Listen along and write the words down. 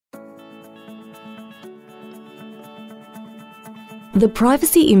The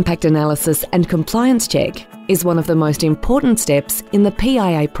Privacy Impact Analysis and Compliance Check is one of the most important steps in the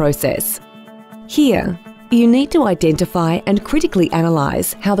PIA process. Here, you need to identify and critically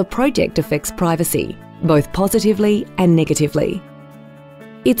analyse how the project affects privacy, both positively and negatively.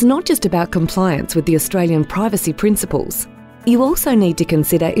 It's not just about compliance with the Australian privacy principles. You also need to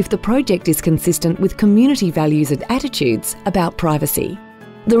consider if the project is consistent with community values and attitudes about privacy.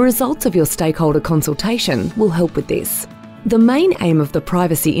 The results of your stakeholder consultation will help with this. The main aim of the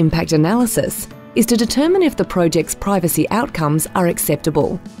Privacy Impact Analysis is to determine if the project's privacy outcomes are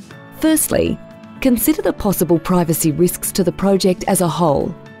acceptable. Firstly, consider the possible privacy risks to the project as a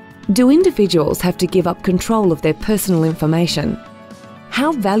whole. Do individuals have to give up control of their personal information?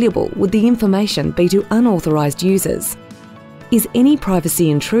 How valuable would the information be to unauthorised users? Is any privacy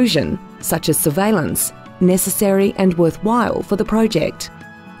intrusion, such as surveillance, necessary and worthwhile for the project?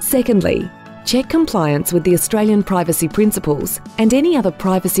 Secondly, check compliance with the Australian privacy principles and any other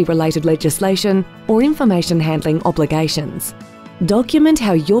privacy-related legislation or information handling obligations. Document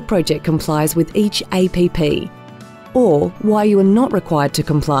how your project complies with each APP, or why you are not required to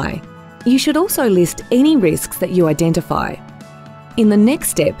comply. You should also list any risks that you identify. In the next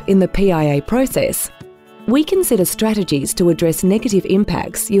step in the PIA process, we consider strategies to address negative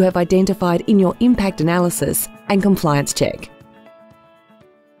impacts you have identified in your impact analysis and compliance check.